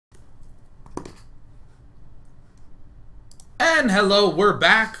And hello, we're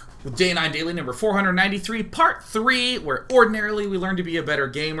back with Day 9 Daily number 493, Part 3, where ordinarily we learn to be a better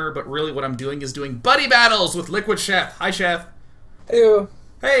gamer, but really what I'm doing is doing buddy battles with LiquidSheth. Hi, Sheth. Hey.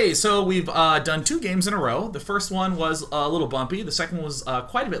 Hey, so we've done 2 games in a row. The first one was a little bumpy. The second one was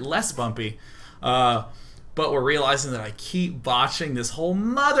quite a bit less bumpy. But we're realizing that I keep botching this whole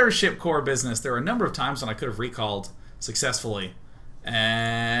mothership core business. There were a number of times when I could have recalled successfully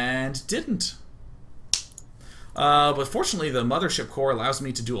and didn't. But fortunately, the mothership core allows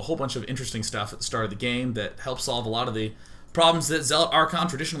me to do a whole bunch of interesting stuff at the start of the game that helps solve a lot of the problems that Zealot Archon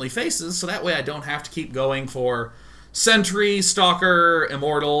traditionally faces, so that way I don't have to keep going for Sentry, Stalker,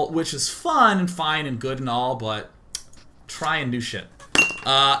 Immortal, which is fun and fine and good and all, but trying new shit.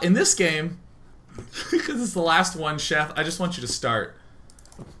 In this game, because it's the last one, Sheth, I just want you to start.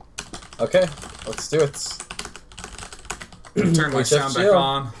 Okay, let's do it. Turn my sound back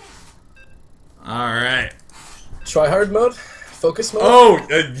on. Alright. Try hard mode? Focus mode? Oh,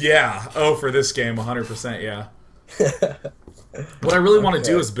 yeah. Oh, for this game, 100%, yeah. What I really want to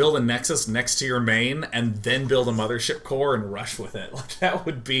do is build a Nexus next to your main, and then build a mothership core and rush with it. Like, that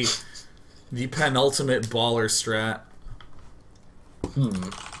would be the penultimate baller strat.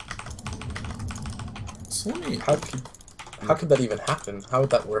 So let me... How could that even happen? How would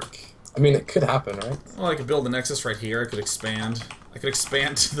that work? I mean, it could happen, right? Well, I could build a Nexus right here. I could expand. I could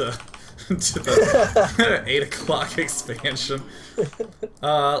expand to the... to the 8 o'clock expansion.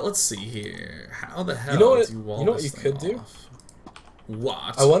 Let's see here. How the hell do you wall this you thing could do? off?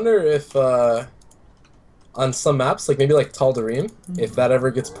 What? I wonder if on some maps, like maybe like Tal'Darim, if that ever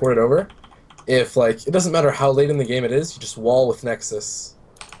gets ported over, if like it doesn't matter how late in the game it is, you just wall with Nexus,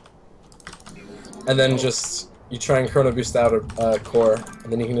 and then just you try and chrono boost out a core,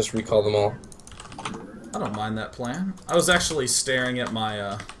 and then you can just recall them all. I don't mind that plan. I was actually staring at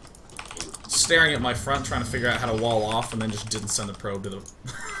my front, trying to figure out how to wall off, and then just didn't send a probe to the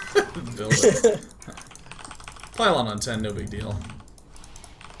building. Pylon on 10, no big deal.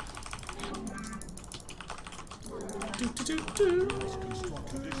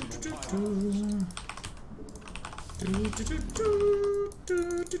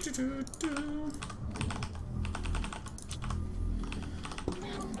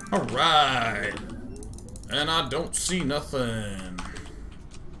 Alright. And I don't see nothing.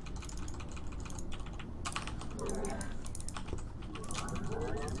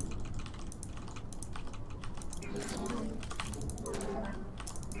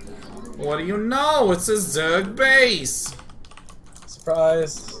 What do you know? It's a Zerg base!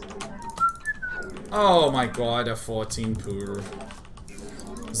 Surprise! Oh my god, a 14 pooter.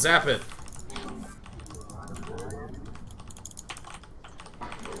 Zap it.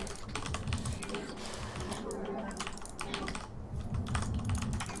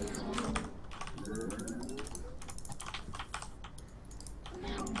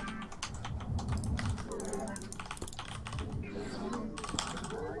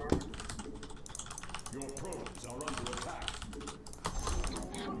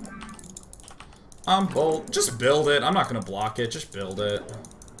 Just build it. I'm not gonna block it. Just build it.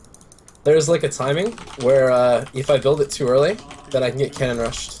 There's like a timing where if I build it too early, then I can get cannon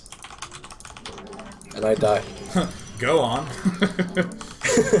rushed, and I die. Go on.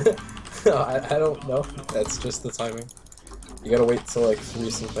 No, I don't know. That's just the timing. You gotta wait till like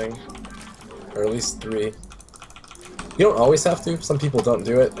 3 something, or at least 3. You don't always have to. Some people don't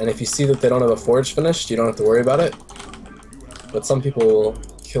do it, and if you see that they don't have a forge finished, you don't have to worry about it. But some people will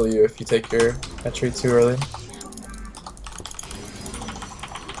kill you if you take your entry too early.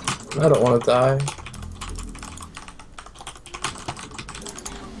 I don't want to die.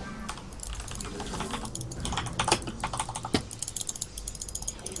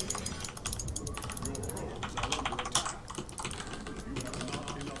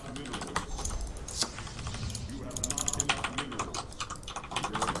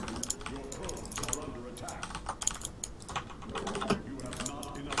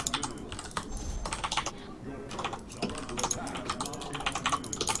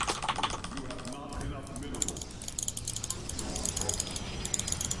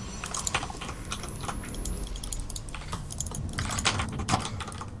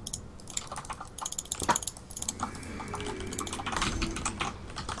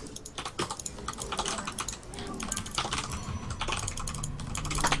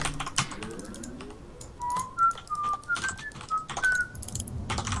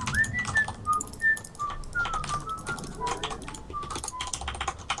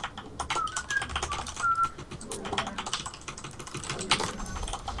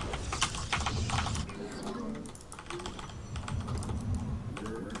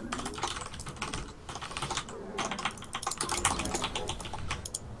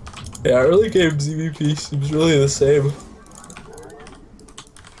 Yeah, early game ZVP seems really the same.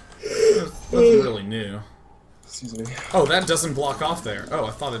 Nothing really new. Excuse me. Oh, that doesn't block off there. Oh,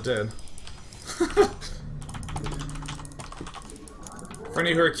 I thought it did. For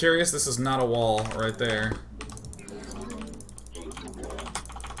any who are curious, this is not a wall right there. Your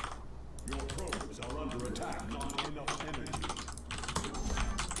probes are under attack. Not enough energy.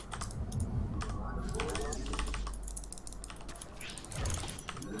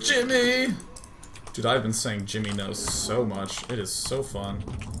 Jimmy! Dude, I've been saying Jimmy knows so much. It is so fun.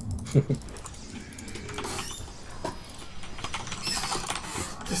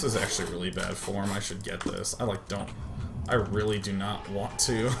 This is actually really bad form. I should get this. I really do not want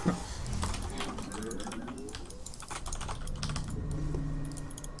to.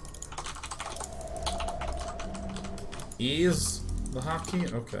 Ease the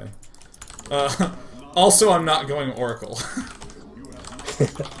hotkey? Okay. Also, I'm not going Oracle.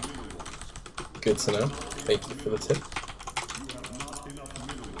 Good to know. Thank you for the tip.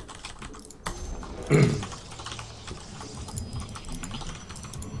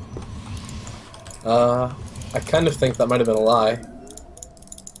 I kind of think that might have been a lie.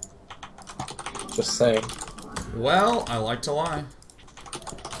 Just saying. Well, I like to lie.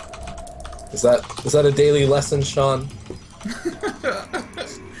 Is that a daily lesson, Sean?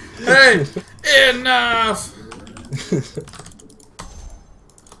 Hey! Enough! Can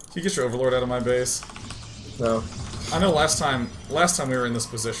you get your Overlord out of my base? No. I know last time we were in this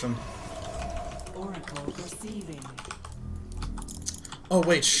position. Oracle receiving. Oh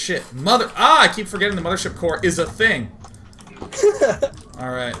wait, shit. I keep forgetting the Mothership Core is a thing.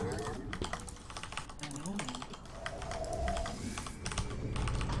 Alright.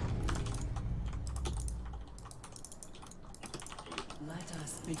 Let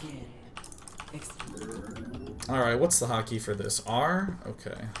us begin. Alright, what's the hotkey for this? R?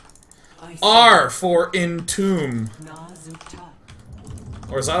 Okay. R for Entomb.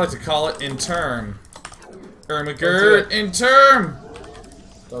 Or as I like to call it, Interm. Ermagerd, Interm!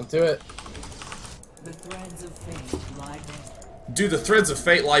 Don't do it. The threads of fate lie bare. Dude, the threads of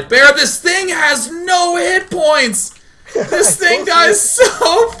fate lie bare. This thing has no hit points! This thing dies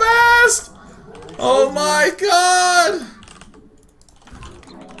so fast! Oh my god!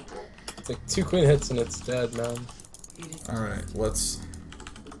 It's like 2 queen hits and it's dead, man. Alright, let's...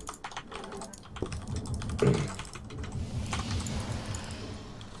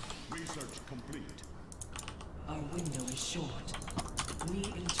 Research complete. Our window is short. We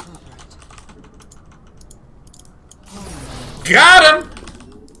interpret. Got him!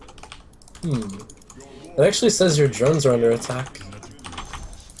 It actually says your drones are under attack.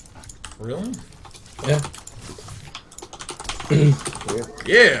 Really? Yeah. Weird.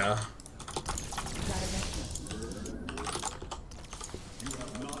 Yeah. You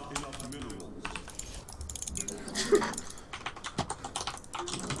have not enough minerals.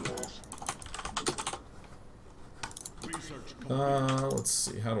 Research complete. Let's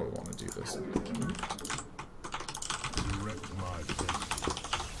see. How do I want to do this? Direct my attention.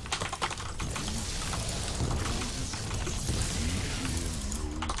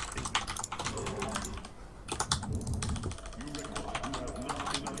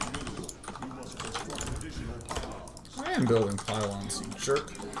 I am building pylons, you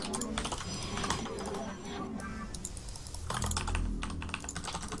jerk.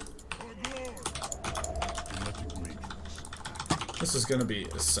 This is gonna be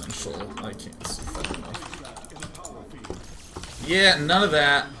essential. I can't see far enough. Yeah, none of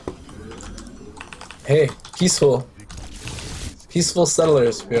that. Hey, peaceful. Peaceful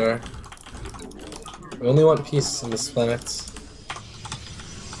settlers we are. We only want peace on this planet.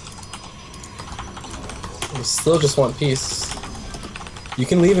 We still just want peace. You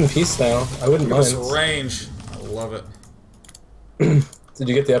can leave in peace now. I wouldn't mind. This range. I love it. Did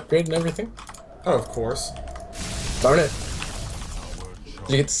you get the upgrade and everything? Oh, of course. Darn it.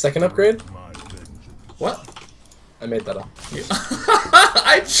 Did you get the second upgrade? What? I made that up.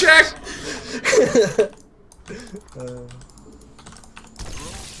 I checked!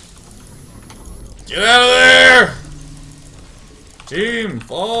 Get out of there! Team,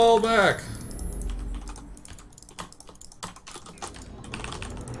 fall back.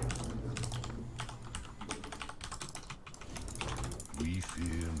 We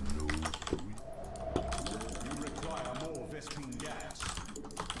fear no. You require more Vespine gas.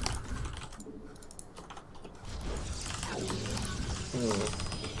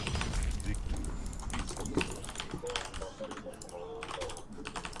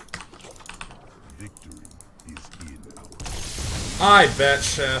 Victory is in our. I bet,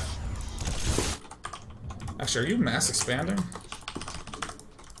 Sheth. Actually, are you mass expanding?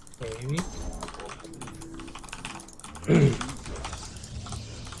 Maybe.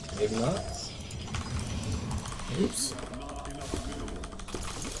 Maybe not. Oops.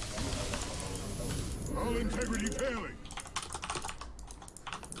 All integrity failing.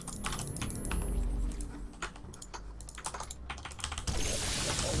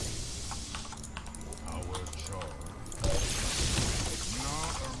 Our charge.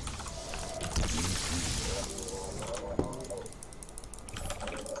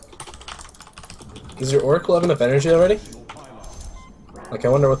 Does your Oracle have enough energy already? Like, I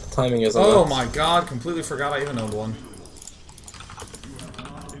wonder what the timing is on Oh that. my god, completely forgot I even owned one.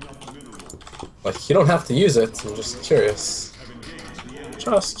 Like, you don't have to use it, I'm just curious.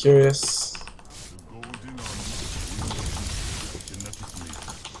 Just curious.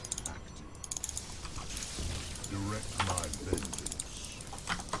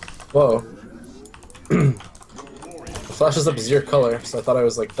 Whoa. The flashes up as your color, so I thought I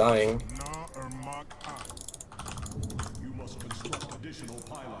was, like, dying. You must construct additional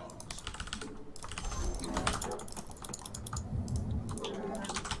pylons.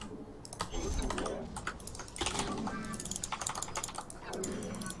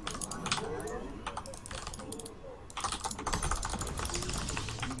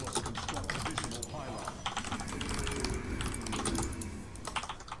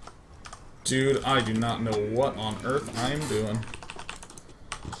 Dude, I do not know what on earth I'm doing.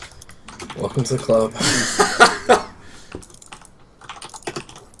 Welcome to the club.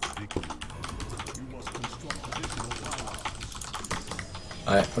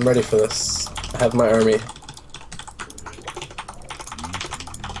 Alright, I'm ready for this. I have my army.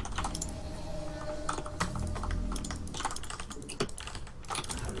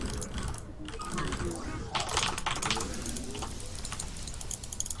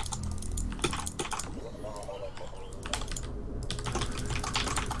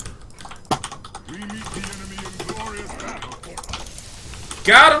 We meet the enemy in glorious battle.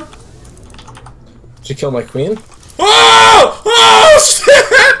 Got him! Did you kill my queen? Oh! Oh shit!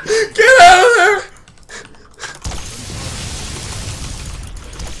 Get out of there!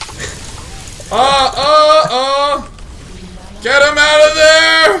 Get him out of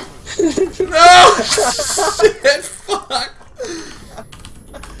there! No! Shit! Fuck!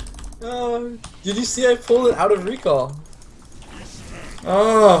 Oh, did you see I pulled it out of recall?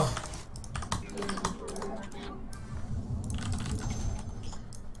 Oh!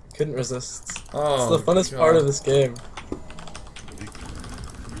 Couldn't resist. Oh, It's the funnest God. part of this game.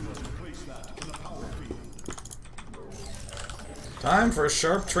 Time for a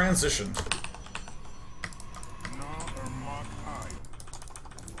sharp transition.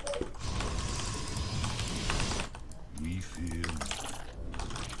 We feel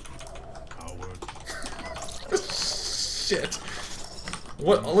our Shit.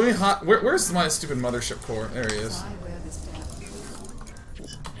 What? Let me where's my stupid mothership core? There he is. I wear this down.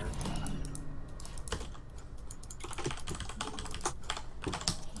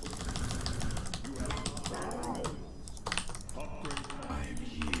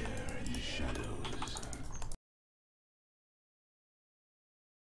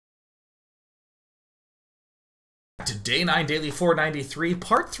 To day 9 daily 493,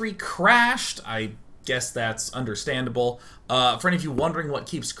 part 3 crashed. I guess that's understandable. For any of you wondering what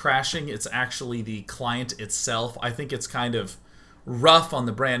keeps crashing, it's actually the client itself. I think it's kind of rough on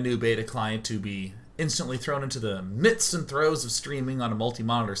the brand new beta client to be instantly thrown into the midst and throes of streaming on a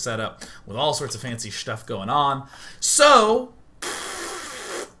multi-monitor setup with all sorts of fancy stuff going on. So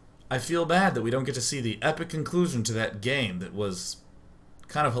I feel bad that we don't get to see the epic conclusion to that game that was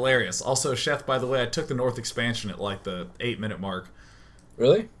kind of hilarious. Also, Sheth, by the way, I took the North expansion at like the 8-minute mark.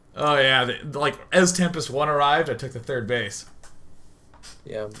 Really? Oh yeah, like as Tempest 1 arrived, I took the 3rd base.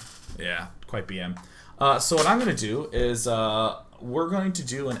 Yeah. Yeah, quite BM. So what I'm going to do is we're going to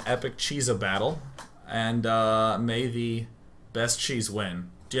do an epic cheese battle, and may the best cheese win.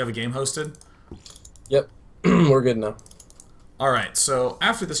 Do you have a game hosted? Yep. We're good now. Alright, so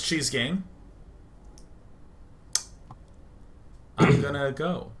after this cheese game, I'm gonna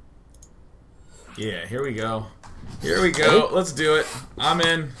go. Yeah, here we go. Here we go. Let's do it. I'm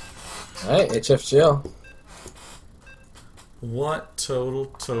in. Alright, HFGL. What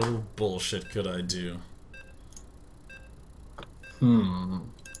total bullshit could I do?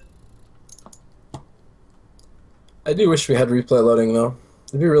 I do wish we had replay loading though.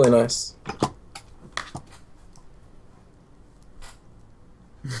 It'd be really nice.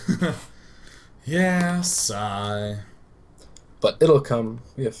 Yeah, sigh. But it'll come.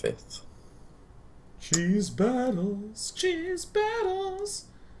 We have faith. Cheese battles, cheese battles,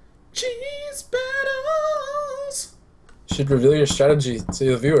 cheese battles. should reveal your strategy to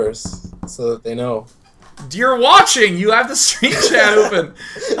the viewers so that they know. You're watching! You have the stream chat open!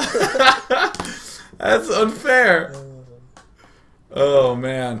 That's unfair. Oh,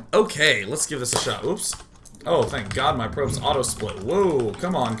 man. Okay, let's give this a shot. Oops. Oh, thank God my probe's auto-split. Whoa,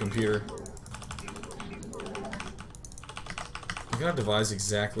 come on, computer. I'm gonna devise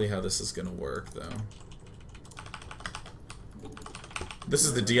exactly how this is gonna work, though. This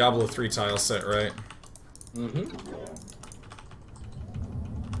is the Diablo 3 tile set, right? Mm-hmm.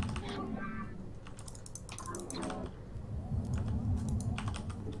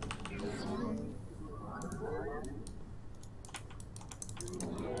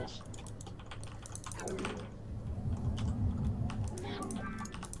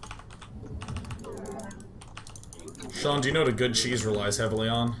 Sean, do you know what a good cheese relies heavily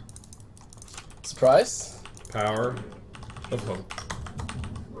on? Surprise? Power of hope.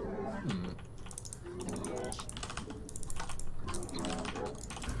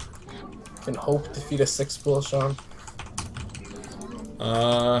 Can hope defeat a 6-bull, Sean?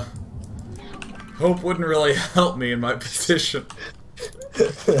 Hope wouldn't really help me in my position.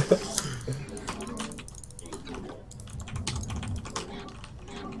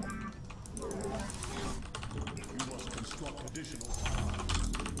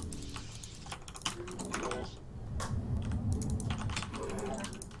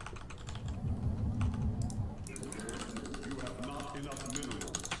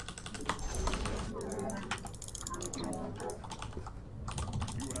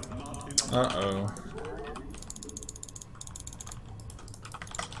 Uh-oh.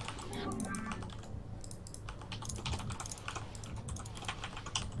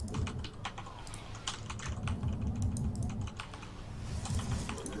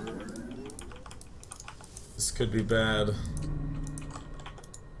 This could be bad.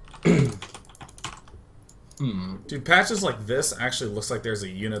 Dude, patches like this actually looks like there's a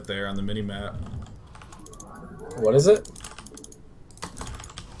unit there on the mini-map. What is it?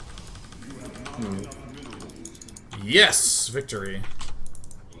 Yes! Victory.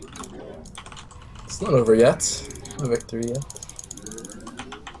 It's not over yet. No victory yet.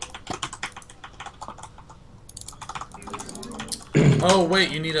 Oh,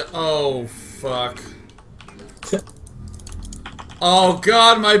 wait, you need a... Oh, fuck. Oh,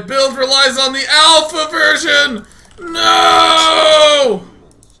 God, my build relies on the alpha version! No!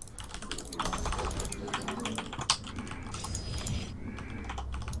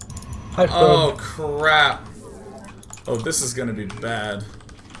 Hi, Oh, crap. Oh, this is gonna be bad.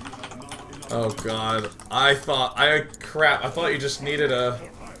 Oh, God. Crap, I thought you just needed a...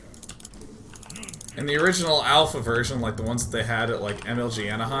 In the original alpha version, like the ones that they had at, like,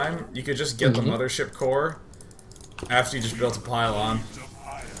 MLG Anaheim, you could just get the mothership core after you just built a pylon.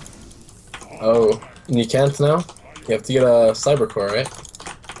 Oh, and you can't now? You have to get a cyber core, right?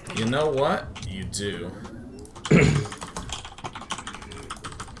 You know what? You do.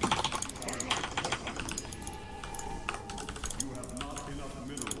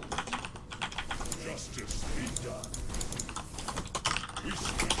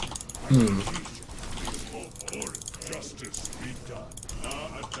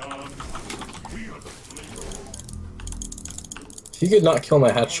 If you could not kill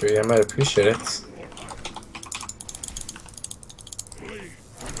my hatchery, I might appreciate it.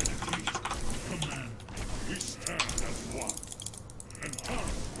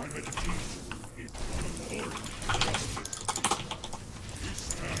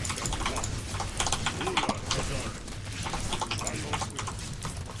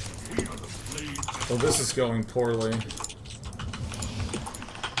 Well, this is going poorly.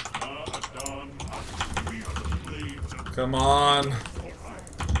 Come on.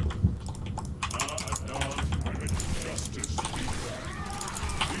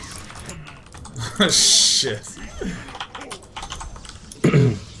 Shit. I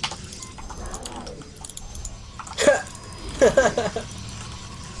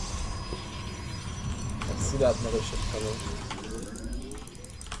see that mothership coming.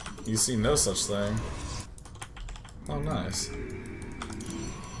 You see no such thing. Oh, nice.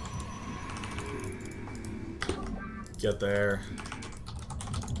 Get there.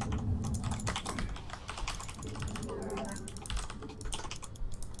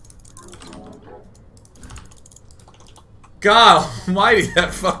 God almighty,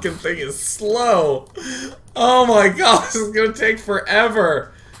 that fucking thing is slow. Oh my god, this is gonna take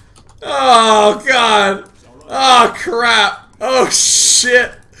forever. Oh god. Oh crap. Oh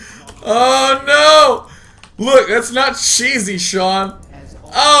shit. Oh no. Look, that's not cheesy, Sean.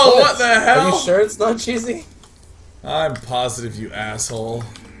 Oh, what the hell? Are you sure it's not cheesy? I'm positive, you asshole.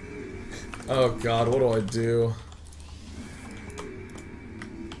 Oh god, what do I do?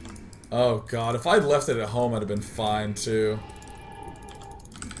 Oh god, if I'd left it at home, I'd have been fine too.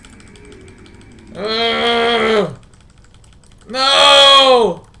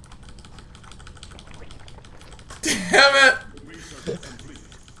 No! Damn it!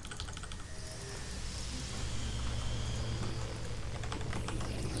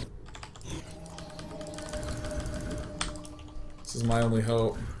 This is my only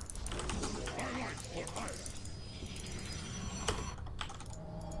hope.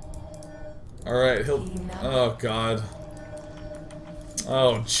 Alright, he'll... Oh, God.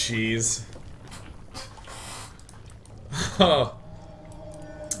 Oh, jeez. Oh.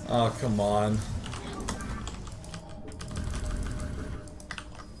 Oh, come on.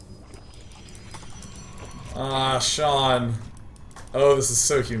 Ah, Sean. Oh, this is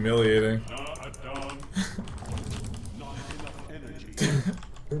so humiliating.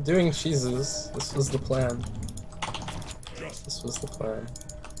 We're doing cheeses. This was the plan. This was the plan.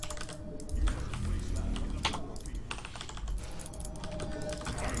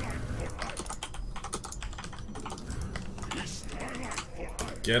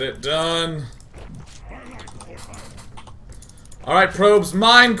 Get it done. Alright, probes,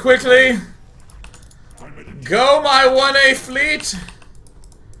 mine quickly. Go, my 1A fleet.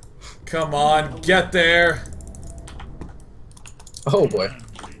 Come on, get there. Oh boy.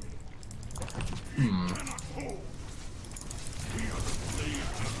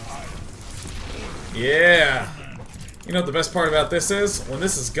 Yeah. You know what the best part about this is? When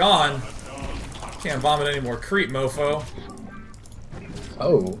this is gone, can't vomit any more creep, mofo.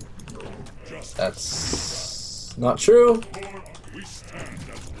 Oh. That's not true.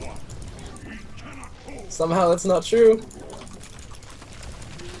 Somehow that's not true.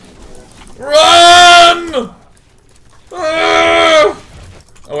 Run! Ah!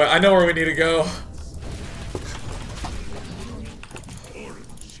 Oh wait, I know where we need to go.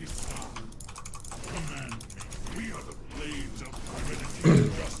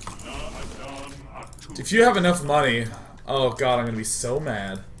 If you have enough money, oh god, I'm gonna be so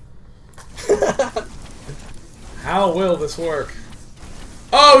mad. How will this work?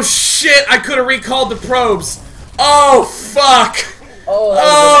 Oh shit! I could have recalled the probes. Oh fuck!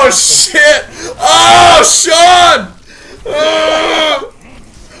 Oh shit! Oh Sean! Oh,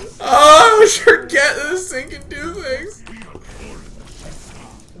 I forget this thing can do things.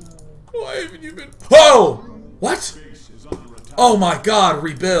 Why haven't you been? Whoa! What? Oh my god!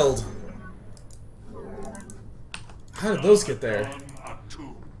 Rebuild. How did those get there?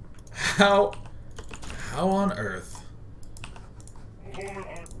 How on earth?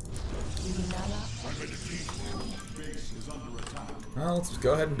 Well, let's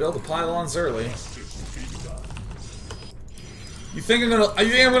go ahead and build the pylons early. You think I'm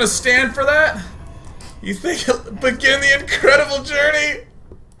gonna stand for that? You think it'll begin the incredible journey?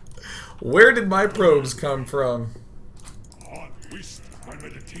 Where did my probes come from?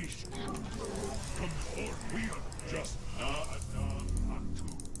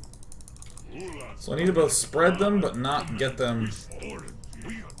 So I need to both spread them, but not get them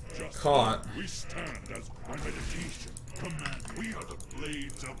caught.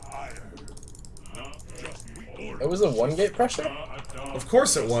 It was a 1-gate pressure? Of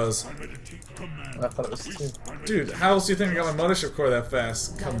course it was. I thought it was 2. Dude, how else do you think I got my mothership core that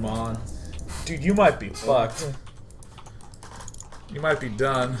fast? Come on. Dude, you might be fucked. You might be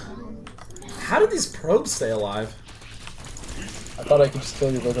done. How did these probes stay alive? I thought I could just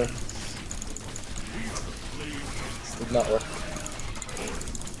kill your builder. This did not work.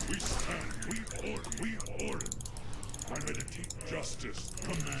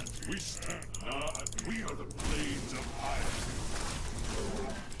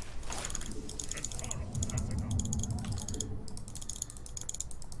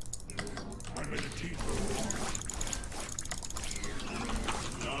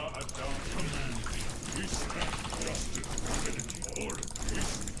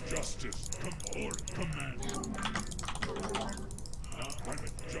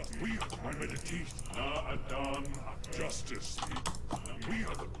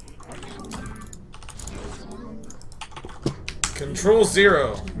 Control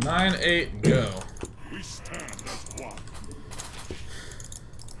 0, 9-8, go. We stand as one.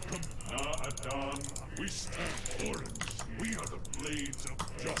 We stand orange. We are the blades of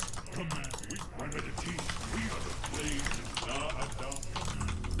justice. Command. We are meditation. We are the blades of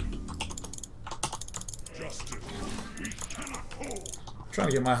justice. We cannot hold. Trying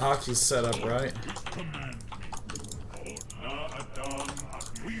to get my hockey set up right. Command.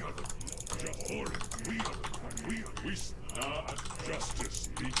 We are the orange. We are the justice.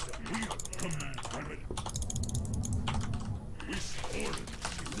 We are the command. We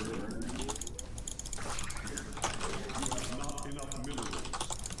orange.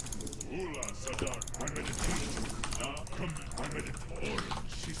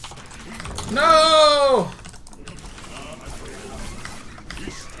 No!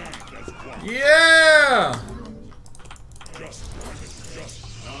 Yeah!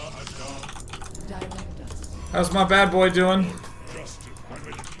 Direct us. How's my bad boy doing?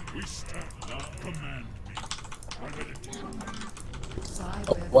 Side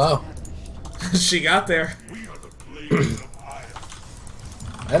Oh, web wow. established. She got there.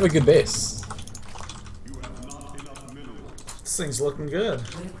 I have a good base. This thing's looking good.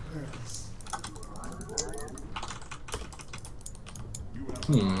 With purpose.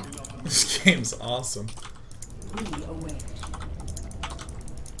 This game's awesome. We await.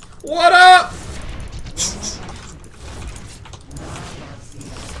 What up?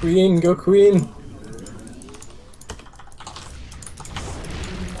 Queen, go queen.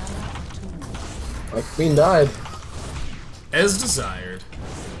 My queen died. As desired.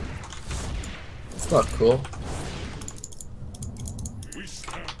 It's not cool.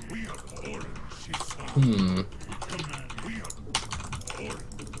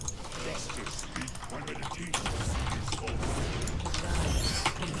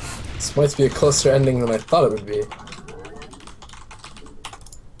 This might be a closer ending than I thought it would be.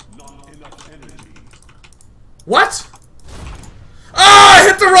 What? Ah! I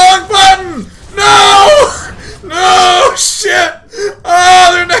hit the wrong button! No! No! Shit!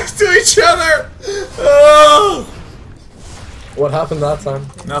 Oh, they're next to each other! Oh! What happened that time?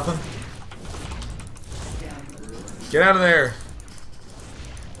 Nothing. Get out of there.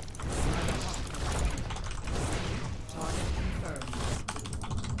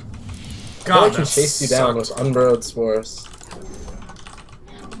 God, I can that chase you down with sucked. unburrowed spores.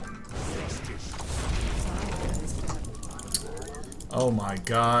 Oh my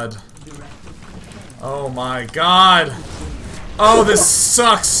god. Oh my god. Oh, this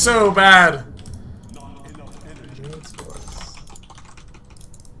sucks so bad.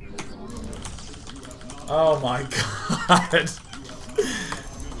 Oh my god.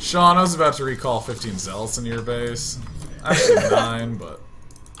 Sean, I was about to recall 15 zealots in your base. Actually 9, but...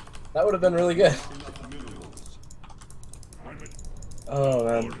 That would have been really good. Oh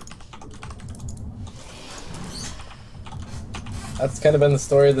man. That's kind of been the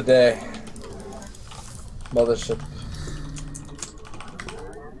story of the day. Mothership.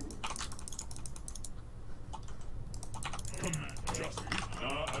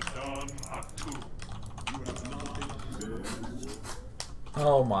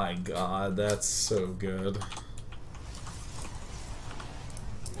 Oh my god, that's so good.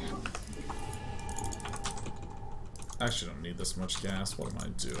 Actually, don't need this much gas. What am I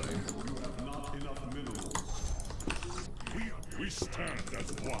doing? We stand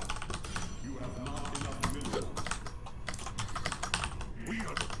as one. You have not enough minerals. We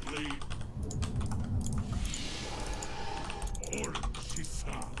are the blade. Orange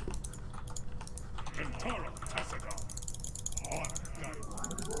Shisa. Kentara Tasaga.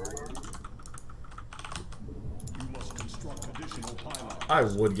 You must construct additional pylons. I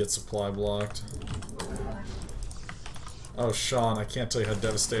would get supply blocked. Oh, Sean, I can't tell you how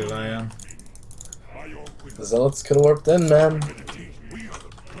devastated I am. The zealots could have warped in, man.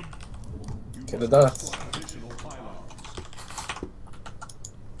 Could have done it.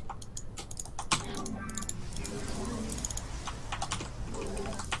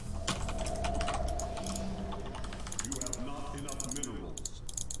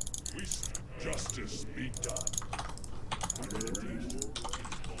 Justice be done.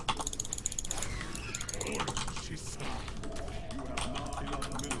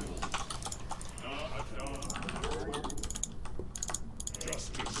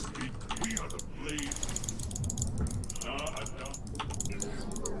 Justice be. We are the blade.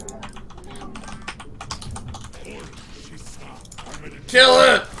 Kill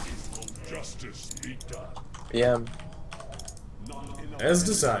it! Justice be done. BM. As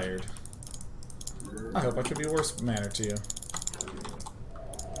desired. I hope I could be worse manner to you.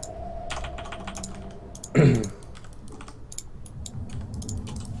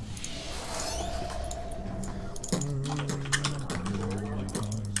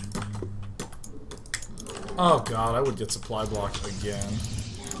 Oh god, I would get supply blocked again.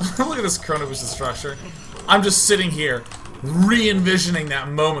 Look at this Chrono Boosted structure. I'm just sitting here, re-envisioning that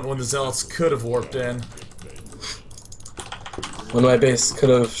moment when the Zealots could have warped in. When my base could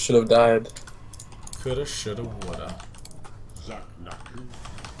have, should have died. Coulda, shoulda, woulda.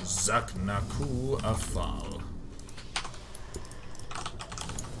 Zak Naku Afal.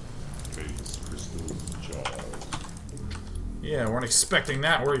 Yeah, weren't expecting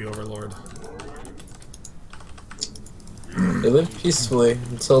that, were you, Overlord? They lived peacefully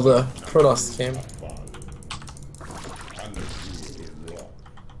until the Protoss came.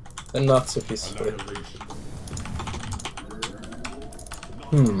 And not so peacefully.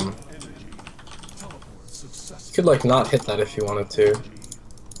 You could like not hit that if you wanted to.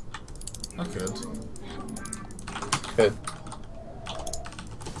 I could. Good.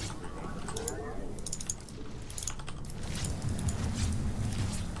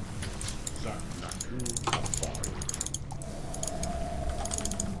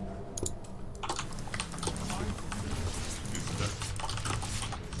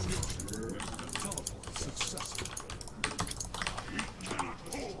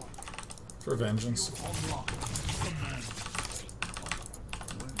 For vengeance.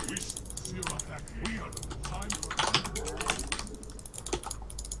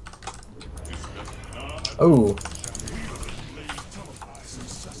 Oh.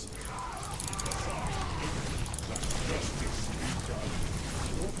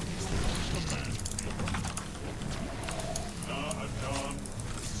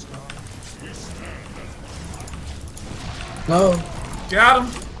 No. Got him.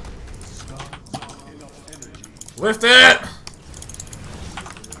 Lift it!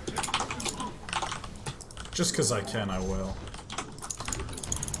 Just because I can, I will.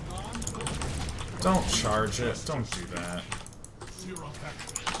 Don't charge it. Don't do that.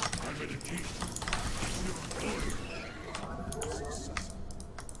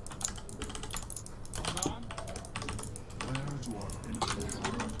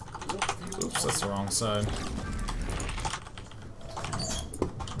 Oops, that's the wrong side.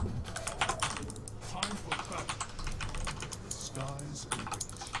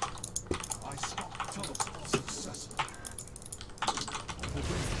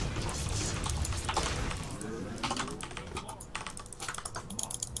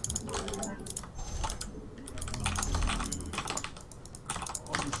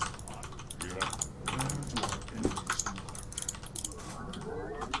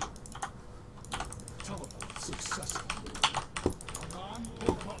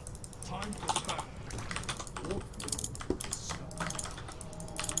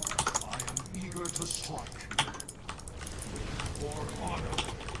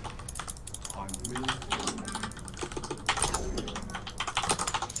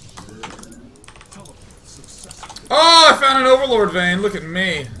 Oh, I found an Overlord vein. Look at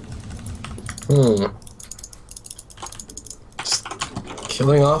me. Just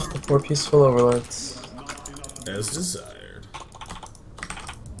killing off the poor peaceful overlords. As desired.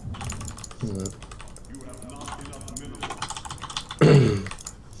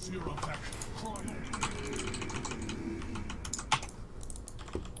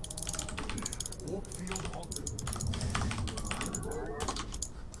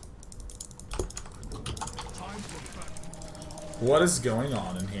 What is going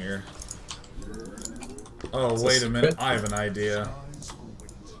on in here? Oh, wait a minute. I have an idea.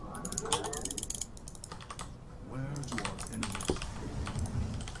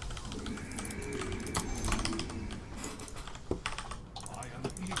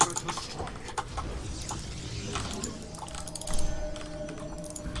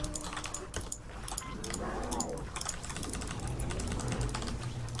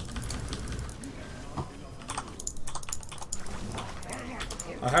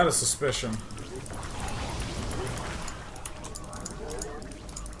 I had a suspicion.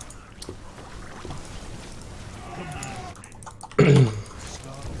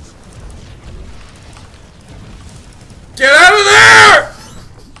 Get out of there!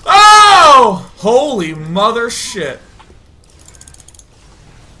 Oh! Holy mother shit.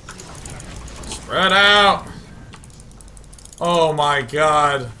 Spread out. Oh my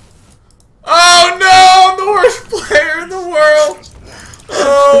god. Oh no! I'm the worst player in the world!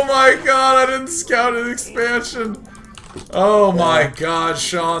 Oh my god, I didn't scout an expansion. Oh my god,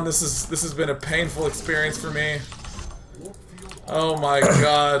 Sean, this has been a painful experience for me. Oh my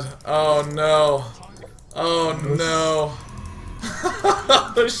god. Oh no. Oh no.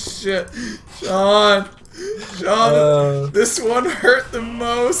 Oh shit. Sean. Sean, this one hurt the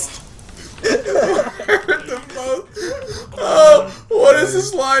most. Hurt the most. Oh, what is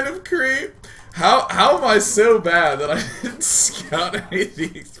this line of creep? How am I so bad that I didn't scout any of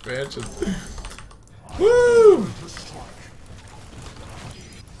the expansions? Woo!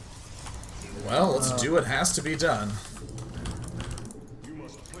 Well, let's do what has to be done.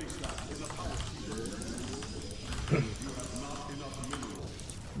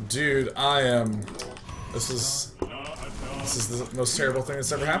 Dude, I am... This is the most terrible thing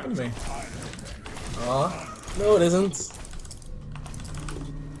that's ever happened to me. No it isn't.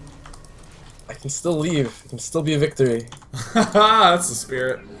 I can still leave. It can still be a victory. Haha, that's the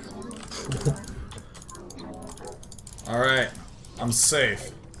spirit. Alright, I'm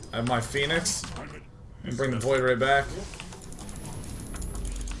safe. I have my Phoenix. And bring the Void Ray back.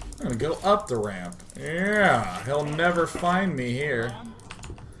 I'm gonna go up the ramp. Yeah, he'll never find me here.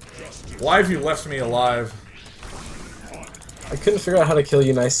 Why have you left me alive? I couldn't figure out how to kill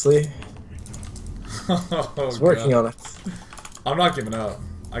you nicely. Oh, I was working on it. I'm not giving up.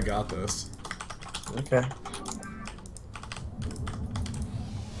 I got this. Okay.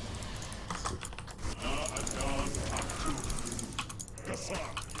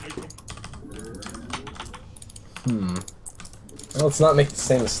 Well, let's not make the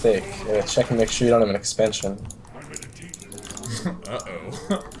same mistake. Check and make sure you don't have an expansion. Uh-oh.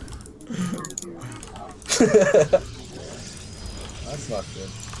 That's not good.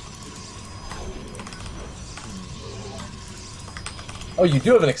 Oh, you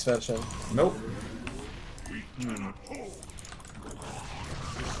do have an expansion. Nope.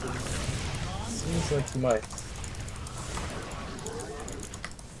 Seems like you might.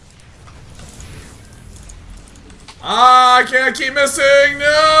 Ah, I can't keep missing!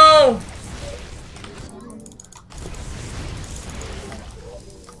 No!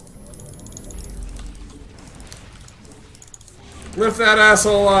 Lift that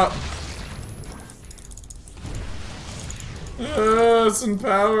asshole up. It's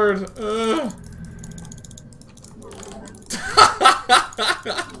empowered.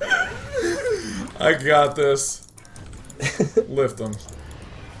 I got this. Lift them.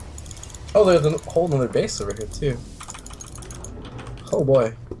 Oh, there's a whole nother base over here, too. Oh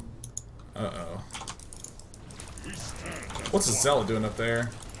boy. Uh-oh. What's a Zealot doing up there?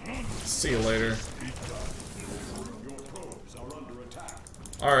 See you later.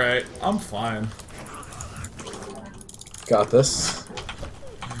 Alright, I'm fine. Got this.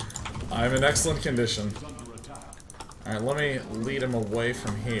 I'm in excellent condition. Alright, let me lead him away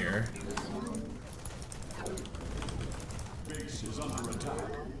from here.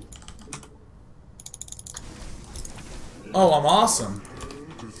 Oh, I'm awesome.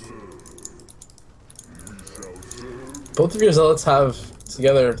 Both of your zealots have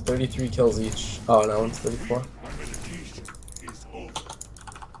together 33 kills each. Oh, no, one's 34.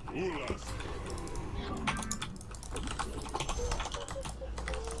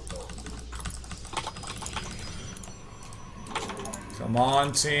 Come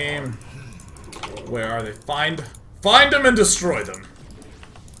on, team. Where are they? Find them and destroy them.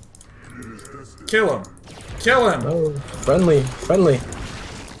 Kill him. Kill him. Oh, friendly, friendly.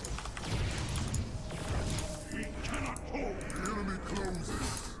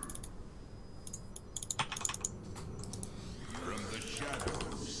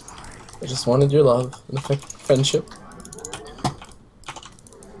 I just wanted your love and friendship.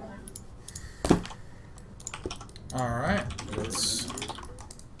 Alright, let's...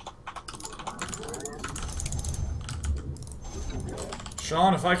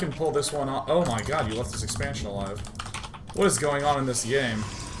 Sean, if I can pull this one off... Oh my god, you left this expansion alive. What is going on in this game?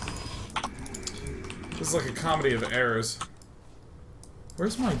 This is like a comedy of errors.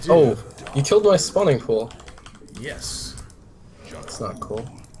 Where's my dude? Oh, you killed my spawning pool. Yes. That's not cool.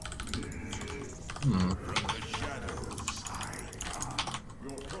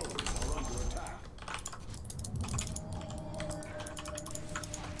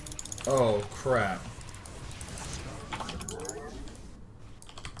 Oh, crap.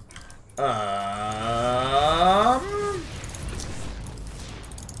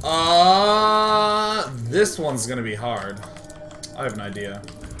 This one's gonna be hard. I have an idea.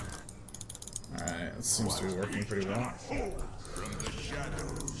 Alright, it seems to be working pretty well.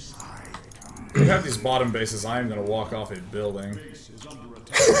 We have these bottom bases, I am gonna walk off a building.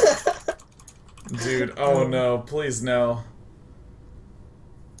 Dude, oh no, please no.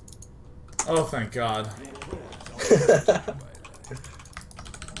 Oh, thank God.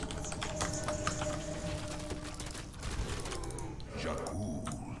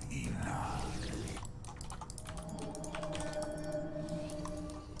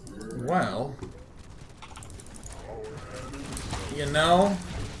 Well, you know,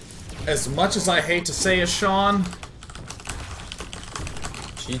 as much as I hate to say it, Sean.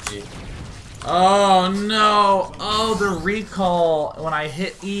 GG. Oh no! Oh, the recall when I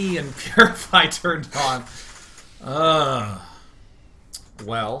hit E and Purify turned on.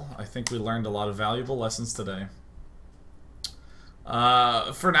 Well, I think we learned a lot of valuable lessons today.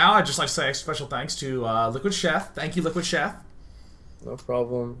 For now, I'd just like to say a special thanks to LiquidSheth. Thank you, LiquidSheth. No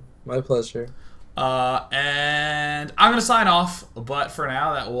problem. My pleasure. And I'm going to sign off, but for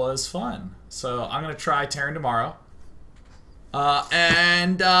now, that was fun. So I'm going to try Terran tomorrow.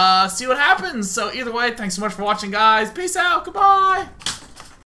 And see what happens. So either way, thanks so much for watching, guys. Peace out. Goodbye.